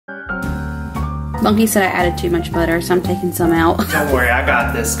Bunky said I added too much butter, so I'm taking some out. Don't worry, I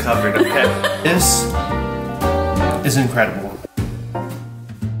got this covered, okay? This is incredible.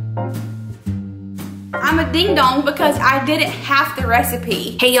 I'm a ding dong because I didn't have the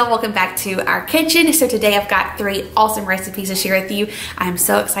recipe. Hey y'all, welcome back to our kitchen. So today I've got 3 awesome recipes to share with you. I'm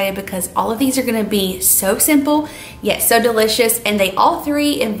so excited because all of these are gonna be so simple, yet so delicious, and they all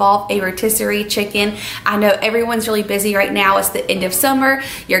 3 involve a rotisserie chicken. I know everyone's really busy right now. It's the end of summer.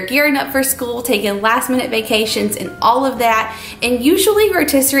 You're gearing up for school, taking last minute vacations and all of that. And usually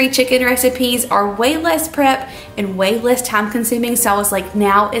rotisserie chicken recipes are way less prep and way less time consuming. So I was like,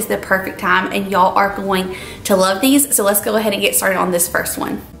 now is the perfect time, and y'all are going to love these. So let's go ahead and get started on this first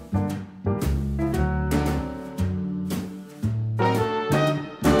one.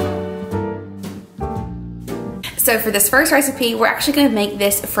 So for this first recipe, we're actually gonna make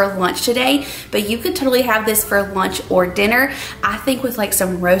this for lunch today, but you could totally have this for lunch or dinner. I think with like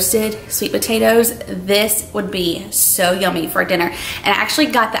some roasted sweet potatoes, this would be so yummy for dinner. And I actually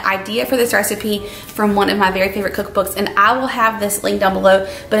got the idea for this recipe from one of my very favorite cookbooks, and I will have this link down below,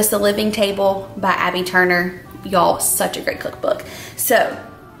 but it's The Living Table by Abby Turner. Y'all, such a great cookbook. So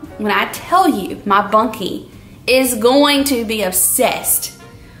when I tell you my bunkie is going to be obsessed,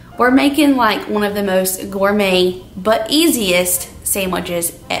 we're making like one of the most gourmet but easiest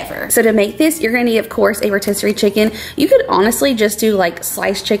sandwiches ever. So to make this, you're gonna need, of course, a rotisserie chicken. You could honestly just do like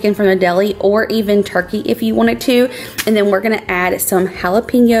sliced chicken from the deli or even turkey if you wanted to. And then we're gonna add some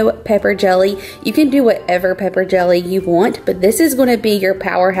jalapeno pepper jelly. You can do whatever pepper jelly you want, but this is gonna be your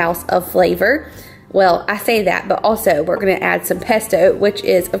powerhouse of flavor. Well, I say that, but also we're gonna add some pesto, which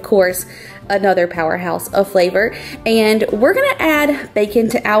is, of course, another powerhouse of flavor. And we're gonna add bacon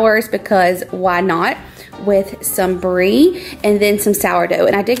to ours because why not, with some brie and then some sourdough.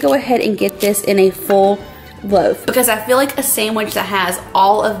 And I did go ahead and get this in a full loaf because I feel like a sandwich that has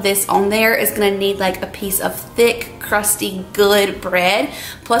all of this on there is gonna need like a piece of thick, crusty, good bread.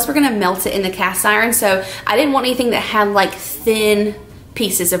 Plus we're gonna melt it in the cast iron. So I didn't want anything that had like thin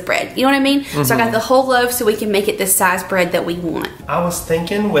pieces of bread, you know what I mean? So I got the whole loaf so we can make it the size bread that we want. I was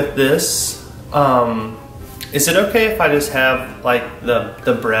thinking with this, is it okay if I just have like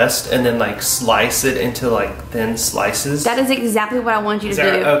the breast and then like slice it into like thin slices? That is exactly what I wanted you to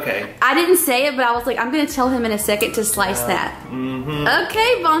do. Okay. I didn't say it, but I was like, I'm gonna tell him in a second to slice that.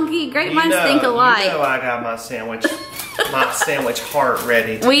 Okay, Bunky, great minds think alike. You know I got my sandwich heart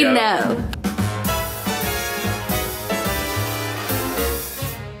ready to We go. know.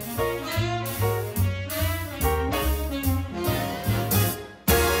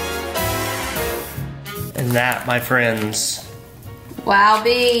 And that, my friends, Wow,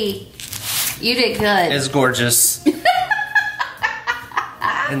 B, you did good. is gorgeous.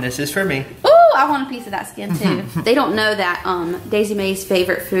 And this is for me. Ooh, I want a piece of that skin too. They don't know that Daisy Mae's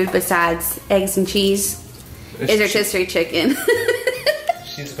favorite food besides eggs and cheese is rotisserie chicken.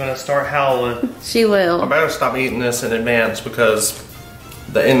 She's gonna start howling. She will. I better stop eating this in advance because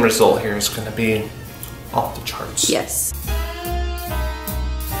the end result here is gonna be off the charts. Yes.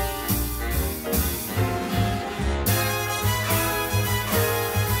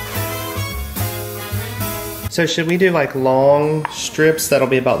 So should we do like long strips that'll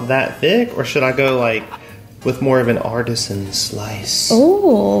be about that thick, or should I go like with more of an artisan slice?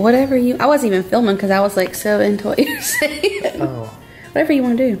 Oh, whatever you, I wasn't even filming because I was like so into what you were saying. Oh. Whatever you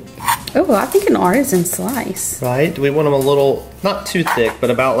want to do. Oh, I think an artisan slice. Right? Do we want them a little, not too thick, but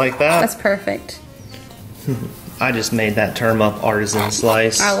about like that? That's perfect. I just made that term up, artisan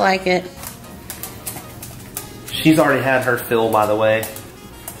slice. I like it. She's already had her fill, by the way.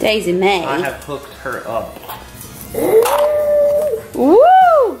 Daisy Mae. I have hooked her up.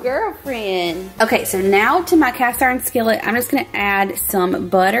 Woo, girlfriend. Okay, so now to my cast iron skillet, I'm just gonna add some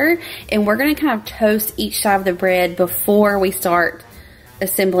butter, and we're gonna kind of toast each side of the bread before we start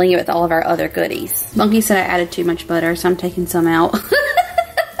assembling it with all of our other goodies. Bunky said I added too much butter, so I'm taking some out.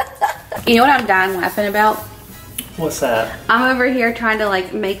 You know what I'm dying laughing about? What's that? I'm over here trying to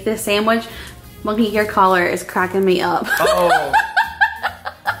like make this sandwich. Bunky, your collar is cracking me up. Oh.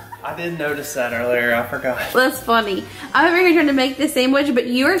 I did notice that earlier, I forgot. That's funny. I'm over here trying to make this sandwich, but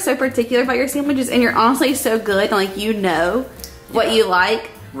you are so particular about your sandwiches, and you're honestly so good, like you know what you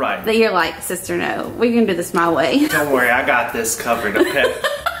like. Right. That you're like, sister, no, we can do this my way. Don't worry, I got this covered, okay?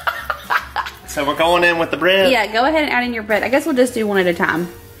 So we're going in with the bread? Yeah, go ahead and add in your bread. I guess we'll just do one at a time.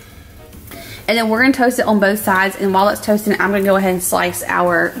 And then we're gonna toast it on both sides, and while it's toasting, I'm gonna go ahead and slice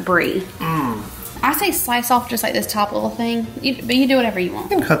our brie. I say slice off just like this top little thing, but you do whatever you want.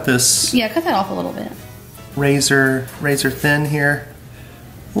 You can cut this. Yeah, cut that off a little bit. Razor thin here.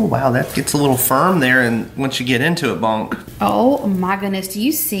 Oh wow, that gets a little firm there, and once you get into it, Bonk. Oh my goodness, do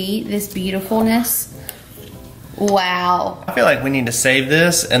you see this beautifulness? Wow. I feel like we need to save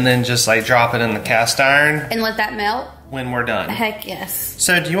this and then just like drop it in the cast iron. And let that melt? When we're done. Heck yes.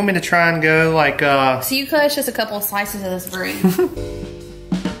 So do you want me to try and go like So you cut us just a couple of slices of this brie.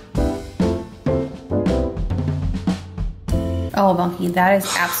 Oh, Bunky, that is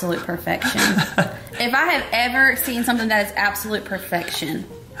absolute perfection. If I have ever seen something that is absolute perfection.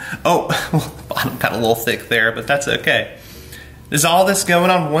 Oh, the bottom got a little thick there, but that's okay. Is all this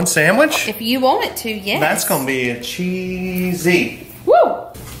going on one sandwich? If you want it to, yes. That's gonna be cheesy. Woo!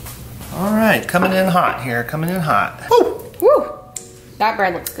 All right, coming in hot here, coming in hot. Woo! Woo! That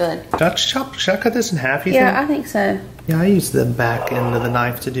bread looks good. Should I cut this in half, you think? think? I think so. Yeah, I used the back end of the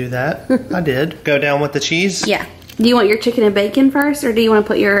knife to do that. I did. Go down with the cheese? Yeah. Do you want your chicken and bacon first, or do you want to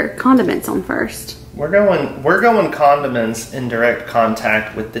put your condiments on first? We're going condiments in direct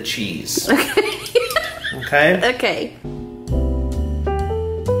contact with the cheese. Okay. Okay? Okay.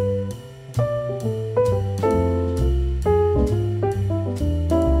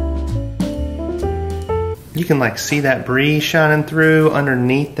 You can like see that brie shining through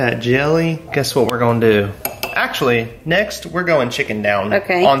underneath that jelly. Guess what we're gonna do? Actually, next we're going chicken down.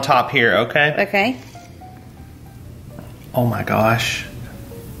 Okay. On top here, okay? Okay. Oh my gosh.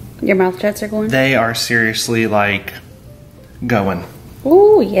 Your mouth jets are going? They are seriously like going.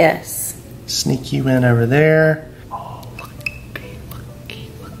 Ooh, yes. Sneak you in over there. Oh, looky.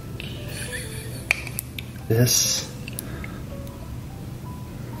 This.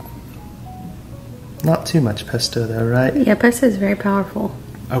 Not too much pesto though, right? Yeah, pesto is very powerful.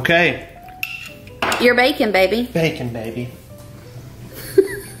 Okay. Your bacon, baby. Bacon, baby.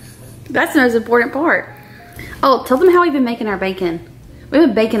 That's the most important part. Oh, tell them how we've been making our bacon. We've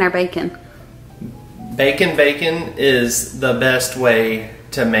been baking our bacon. Bacon is the best way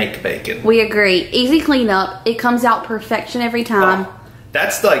to make bacon. We agree. Easy cleanup. It comes out perfection every time. Oh,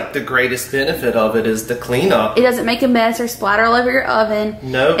 that's like the greatest benefit of it is the cleanup. It doesn't make a mess or splatter all over your oven.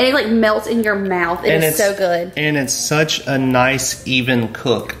 Nope. And it like melts in your mouth. It is so good. And it's such a nice even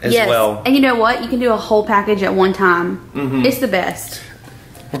cook as well. And you know what? You can do a whole package at one time. Mm-hmm. It's the best.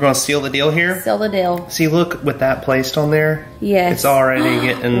 We're going to seal the deal here. Seal the deal. See, look, with that placed on there. Yes. It's already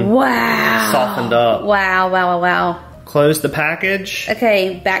getting softened up. Wow. Close the package.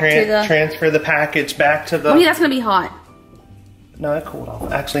 Okay, back to the... Transfer the package back to the... Oh, yeah, that's going to be hot. No, it cooled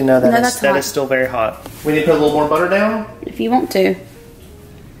off. Actually, no, that is still very hot. We need to put a little more butter down? If you want to.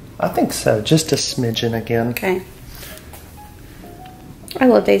 I think so. Just a smidgen again. Okay. I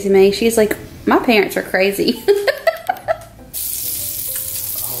love Daisy Mae. She's like, my parents are crazy.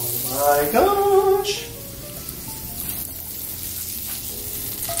 My gosh.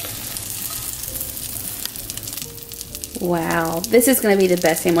 Wow. This is going to be the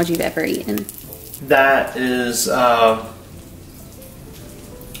best sandwich you've ever eaten. That is,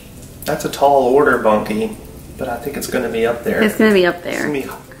 that's a tall order, Bunky, but I think it's going to be up there. It's going to be up there. It's going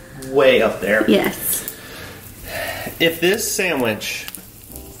to be way up there. Yes. If this sandwich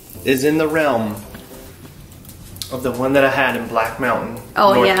is in the realm of the one that I had in Black Mountain,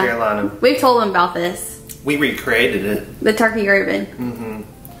 North Carolina. We've told them about this. We recreated it. The turkey Reuben.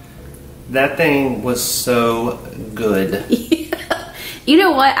 Mm-hmm. That thing was so good. You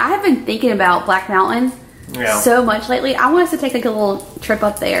know what? I have been thinking about Black Mountain so much lately. I want us to take like a little trip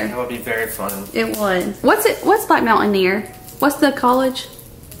up there. That would be very fun. It would. What's Black Mountain near? What's the college?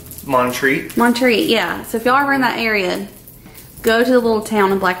 Montreat. Montreat, yeah. So if y'all are in that area, go to the little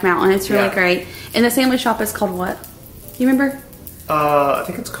town in Black Mountain. It's really great. And the sandwich shop is called what? You remember? I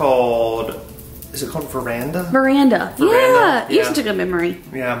think it's called... Is it called Veranda? Veranda. Yeah. You have such a good memory.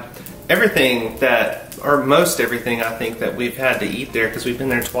 Yeah. Everything that, or most everything, I think that we've had to eat there because we've been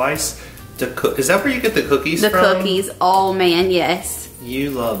there twice to cook. Is that where you get the cookies from? The cookies. Oh man, yes.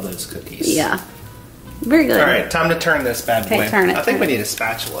 You love those cookies. Yeah. Very good. All right, time to turn this bad boy. Okay, turn it. I think we need a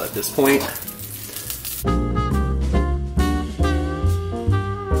spatula at this point.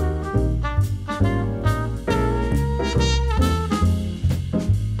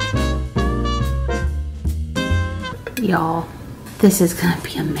 Y'all, this is gonna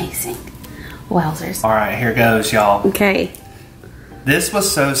be amazing. Wowzers. All right, here goes, y'all. Okay. This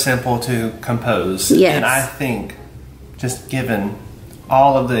was so simple to compose. Yes. And I think, just given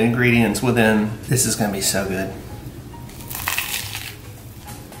all of the ingredients within, this is gonna be so good.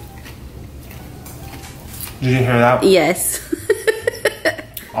 Did you hear that? Yes.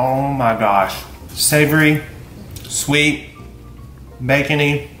 Oh my gosh. Savory, sweet,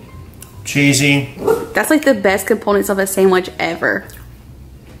 bacony, cheesy. That's like the best components of a sandwich ever.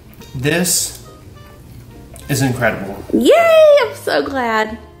 This is incredible. Yay! I'm so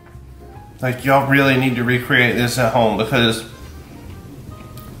glad. Like, y'all really need to recreate this at home because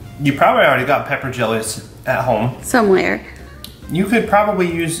you probably already got pepper jellies at home. Somewhere. You could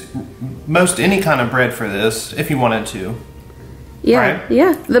probably use most any kind of bread for this if you wanted to. Yeah, right?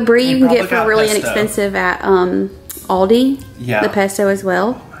 yeah. The Brie you can get for really pesto. inexpensive at Aldi. Yeah. The pesto as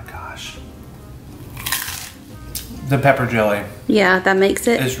well. Oh my gosh. The pepper jelly. Yeah, that makes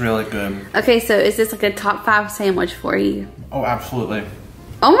it. It's really good. Okay, so is this like a top 5 sandwich for you? Oh, absolutely.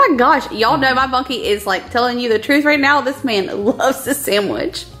 Oh my gosh, y'all know my bunkie is like telling you the truth right now. This man loves this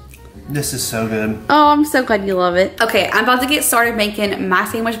sandwich. This is so good. Oh, I'm so glad you love it. Okay, I'm about to get started making my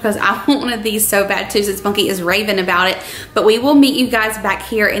sandwich because I want one of these so bad too, since Bunky is raving about it. But we will meet you guys back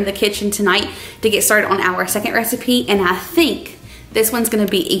here in the kitchen tonight to get started on our second recipe, and I think this one's gonna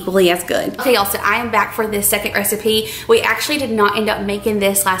be equally as good. Okay, y'all, so I am back for this second recipe. We actually did not end up making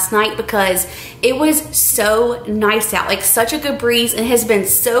this last night because it was so nice out, like such a good breeze, and it has been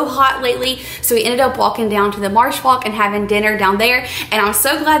so hot lately. So we ended up walking down to the Marsh Walk and having dinner down there. And I'm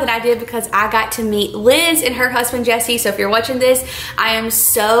so glad that I did because I got to meet Liz and her husband, Jesse. So if you're watching this, I am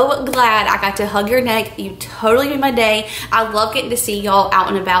so glad I got to hug your neck. You totally made my day. I love getting to see y'all out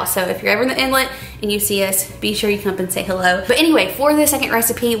and about. So if you're ever in the inlet and you see us, be sure you come up and say hello. But anyway, for the second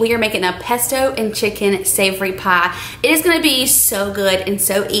recipe, we are making a pesto and chicken savory pie. It is gonna be so good and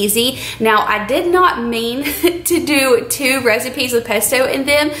so easy. Now, I did not mean to do 2 recipes with pesto in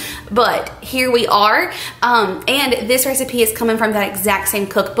them, but here we are. And this recipe is coming from that exact same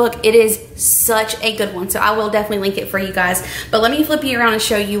cookbook. It is such a good one, so I will definitely link it for you guys. But let me flip you around and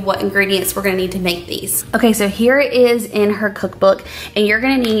show you what ingredients we're gonna need to make these. Okay, so here it is in her cookbook, and you're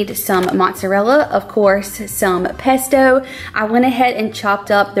gonna need some mozzarella, of course, some pesto. I went ahead and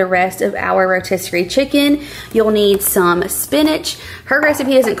chopped up the rest of our rotisserie chicken. You'll need some spinach. Her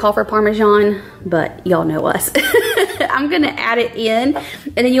recipe doesn't call for Parmesan, but y'all know us. I'm gonna add it in,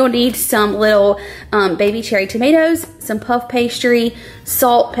 and then you'll need some little baby cherry tomatoes, some puff pastry,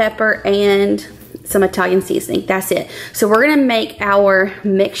 salt, pepper, and some Italian seasoning. That's it. So we're gonna make our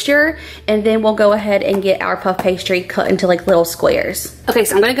mixture, and then we'll go ahead and get our puff pastry cut into like little squares. Okay,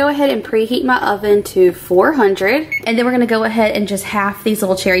 so I'm gonna go ahead and preheat my oven to 400, and then we're gonna go ahead and just half these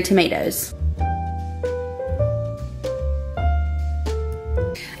little cherry tomatoes.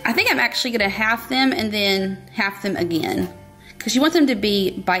 I think I'm actually gonna half them and then half them again, because you want them to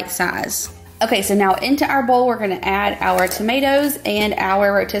be bite size. Okay, so now into our bowl, we're gonna add our tomatoes and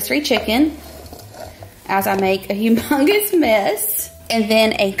our rotisserie chicken as I make a humongous mess. And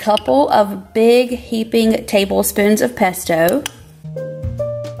then a couple of big heaping tablespoons of pesto.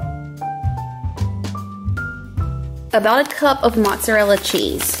 About a cup of mozzarella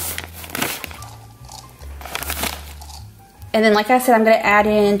cheese. And then, like I said, I'm gonna add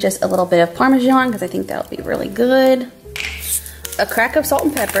in just a little bit of Parmesan because I think that'll be really good. A crack of salt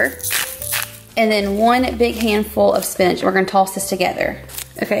and pepper. And then 1 big handful of spinach. We're gonna toss this together.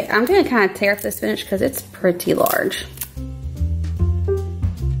 Okay, I'm gonna kind of tear up the spinach because it's pretty large.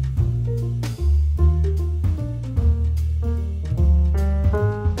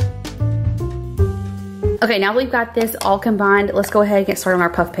 Okay, now we've got this all combined, let's go ahead and get started on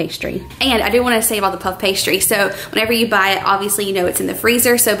our puff pastry. And I do want to say about the puff pastry, so whenever you buy it, obviously you know it's in the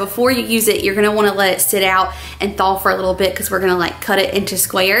freezer, so before you use it, you're gonna want to let it sit out and thaw for a little bit because we're gonna like cut it into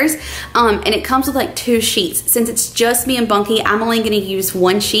squares. And it comes with like 2 sheets. Since it's just me and Bunky, I'm only gonna use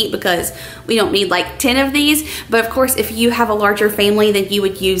 1 sheet because we don't need like 10 of these. But of course, if you have a larger family, then you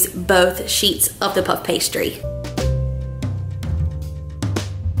would use both sheets of the puff pastry.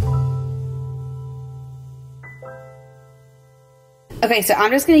 Okay, so I'm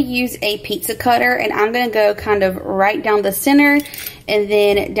just gonna use a pizza cutter, and I'm gonna go kind of right down the center and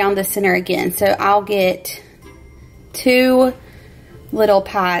then down the center again. So I'll get 2 little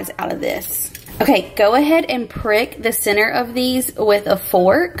pies out of this. Okay, go ahead and prick the center of these with a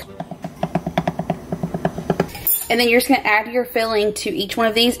fork. And then you're just gonna add your filling to each one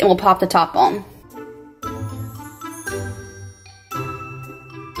of these, and we'll pop the top on.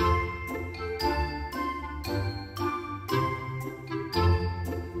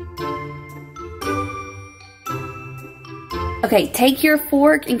 Okay, take your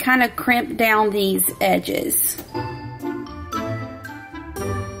fork and kind of crimp down these edges.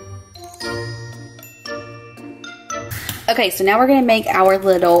 Okay, so now we're gonna make our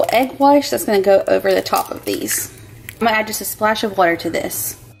little egg wash that's gonna go over the top of these. I'm gonna add just a splash of water to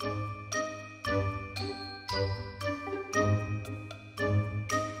this.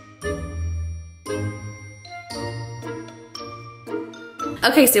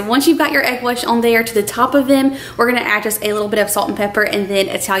 Okay, so once you've got your egg wash on there, to the top of them, we're gonna add just a little bit of salt and pepper and then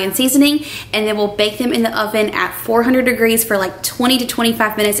Italian seasoning, and then we'll bake them in the oven at 400 degrees for like 20 to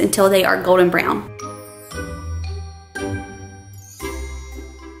 25 minutes until they are golden brown.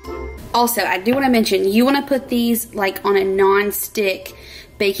 Also, I do want to mention, you want to put these like on a non-stick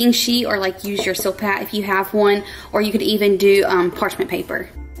baking sheet, or like use your Silpat if you have one, or you could even do parchment paper.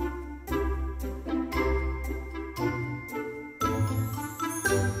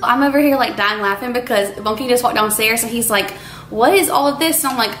 I'm over here like dying laughing because Bunky just walked downstairs and he's like, what is all of this?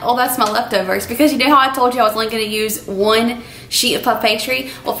 And I'm like, oh, that's my leftovers. Because you know how I told you I was only going to use one sheet of puff pastry?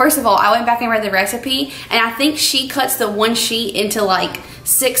 Well, first of all, I went back and read the recipe, and I think she cuts the one sheet into like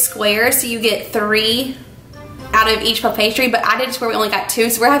 6 squares, so you get 3 out of each puff pastry, but I did it where we only got 2,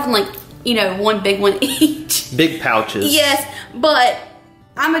 so we're having like, you know, one big one each. Big pouches. Yes, but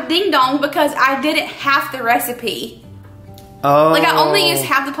I'm a ding dong because I didn't half the recipe. Oh. Like, I only used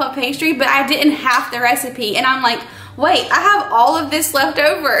half the puff pastry, but I didn't half the recipe, and I'm like, wait, I have all of this left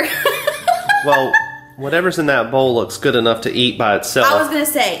over. Well, whatever's in that bowl looks good enough to eat by itself. I was gonna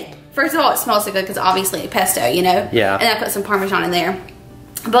say, first of all, it smells so good because obviously pesto, you know? Yeah. And I put some Parmesan in there.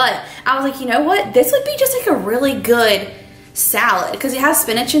 But I was like, you know what? This would be just like a really good salad because it has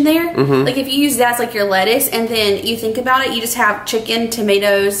spinach in there. Like if you use that as like your lettuce, and then you think about it, you just have chicken,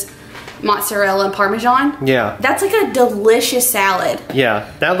 tomatoes, mozzarella, and Parmesan. Yeah. That's like a delicious salad.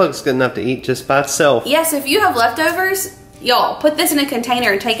 Yeah, that looks good enough to eat just by itself. Yeah, so if you have leftovers, y'all, put this in a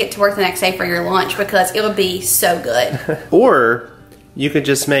container and take it to work the next day for your lunch because it would be so good. Or you could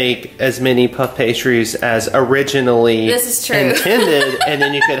just make as many puff pastries as originally This is true. intended, and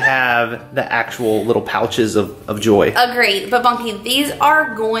then you could have the actual little pouches of joy. Agreed. But Bunky, these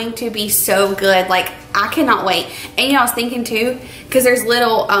are going to be so good. Like, I cannot wait. And you know, I was thinking too, because there's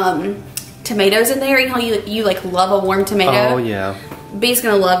little tomatoes in there. You know, you like love a warm tomato. Oh yeah. B's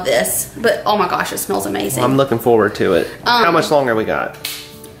gonna love this. But oh my gosh, it smells amazing. I'm looking forward to it. How much longer we got?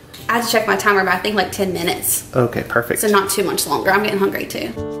 I had to check my timer, but I think like 10 minutes. Okay, perfect. So not too much longer. I'm getting hungry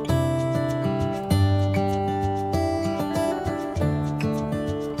too.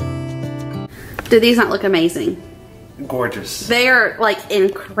 Do these not look amazing? Gorgeous. They are like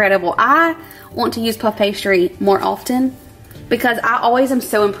incredible. I want to use puff pastry more often because I always am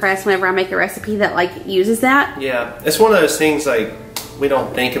so impressed whenever I make a recipe that like uses that. Yeah, it's one of those things like we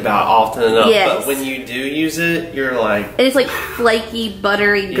don't think about often enough, Yes. but when you do use it, you're like... And it's like flaky,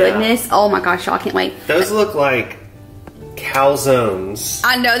 buttery goodness. Oh my gosh, y'all, I can't wait. Those look like calzones.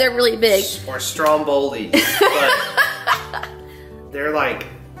 I know, they're really big. Or stromboli, but they're like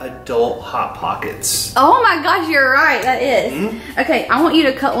adult Hot Pockets. Oh my gosh, you're right, that is. Okay, I want you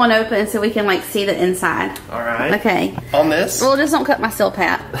to cut one open so we can like see the inside. All right. Okay. On this? Well, just don't cut my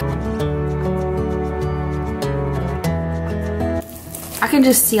Silpat. I can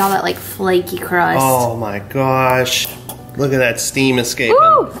just see all that like flaky crust. Oh my gosh. Look at that steam escaping.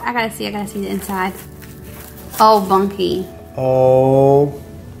 Woo! I gotta see the inside. Oh, Bunky. Oh.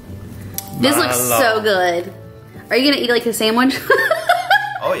 This looks so good. Are you gonna eat like a sandwich?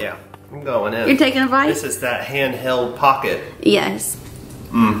 Oh yeah, I'm going in. You're taking a bite? This is that handheld pocket. Yes.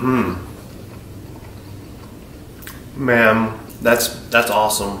 Man, that's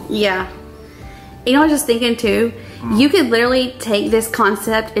awesome. Yeah. You know, I was just thinking too, you could literally take this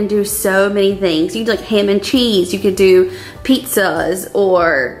concept and do so many things. You could do like ham and cheese, you could do pizzas,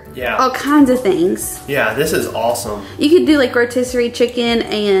 or all kinds of things. Yeah, this is awesome. You could do like rotisserie chicken,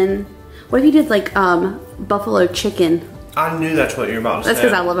 and what if you did like buffalo chicken? I knew that's what you were about to That's say.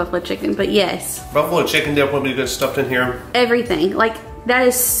 because I love buffalo chicken, but yes. Buffalo chicken dip would be good stuffed in here. Everything. Like, that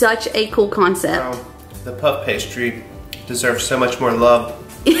is such a cool concept. Wow. The puff pastry deserves so much more love.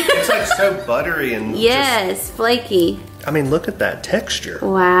 It's like so buttery and yes, flaky. I mean, look at that texture.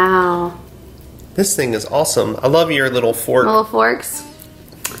 Wow. This thing is awesome. I love your little fork. Little forks.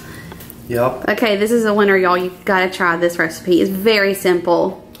 Yep. Okay, this is a winner, y'all. You've got to try this recipe. It's very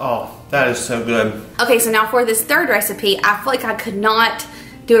simple. Oh, that is so good. Okay, so now for this third recipe, I feel like I could not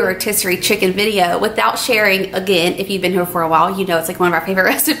do a rotisserie chicken video without sharing, again, if you've been here for a while, you know it's like one of our favorite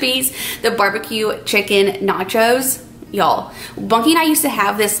recipes, the barbecue chicken nachos. Y'all, Bunky and I used to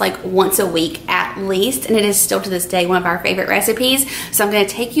have this like once a week at least, and it is still to this day one of our favorite recipes. So I'm gonna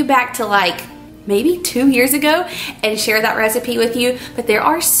take you back to like maybe 2 years ago and share that recipe with you. But there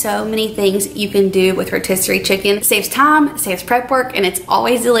are so many things you can do with rotisserie chicken. It saves time, saves prep work, and it's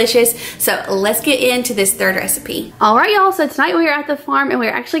always delicious. So let's get into this third recipe. All right, y'all, so tonight we're at the farm and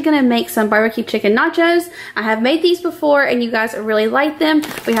we're actually gonna make some barbecue chicken nachos. I have made these before and you guys really like them.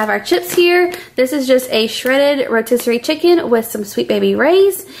 We have our chips here. This is just a shredded rotisserie chicken with some Sweet Baby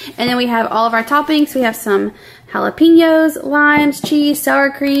Rays. And then we have all of our toppings. We have some jalapenos, limes, cheese,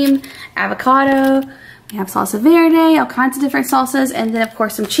 sour cream, avocado. We have salsa verde, all kinds of different salsas, and then of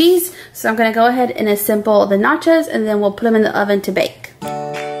course some cheese. So I'm gonna go ahead and assemble the nachos, and then we'll put them in the oven to bake.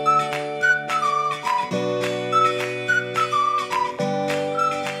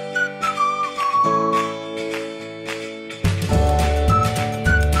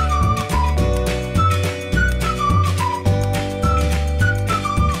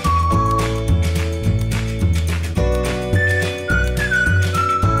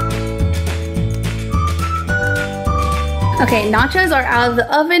 Okay, nachos are out of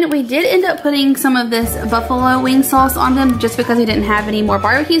the oven. We did end up putting some of this buffalo wing sauce on them just because we didn't have any more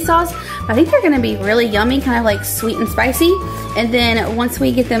barbecue sauce. But I think they're gonna be really yummy, kind of like sweet and spicy. And then once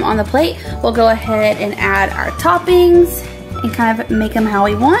we get them on the plate, we'll go ahead and add our toppings and kind of make them how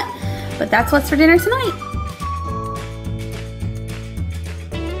we want. But that's what's for dinner tonight.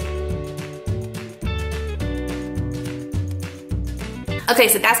 Okay,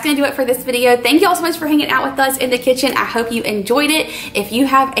 so that's gonna do it for this video. Thank you all so much for hanging out with us in the kitchen. I hope you enjoyed it. If you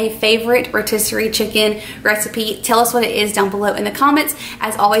have a favorite rotisserie chicken recipe, tell us what it is down below in the comments.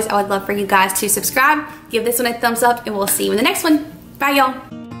 As always, I would love for you guys to subscribe, give this one a thumbs up, and we'll see you in the next one. Bye,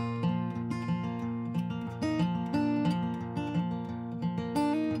 y'all.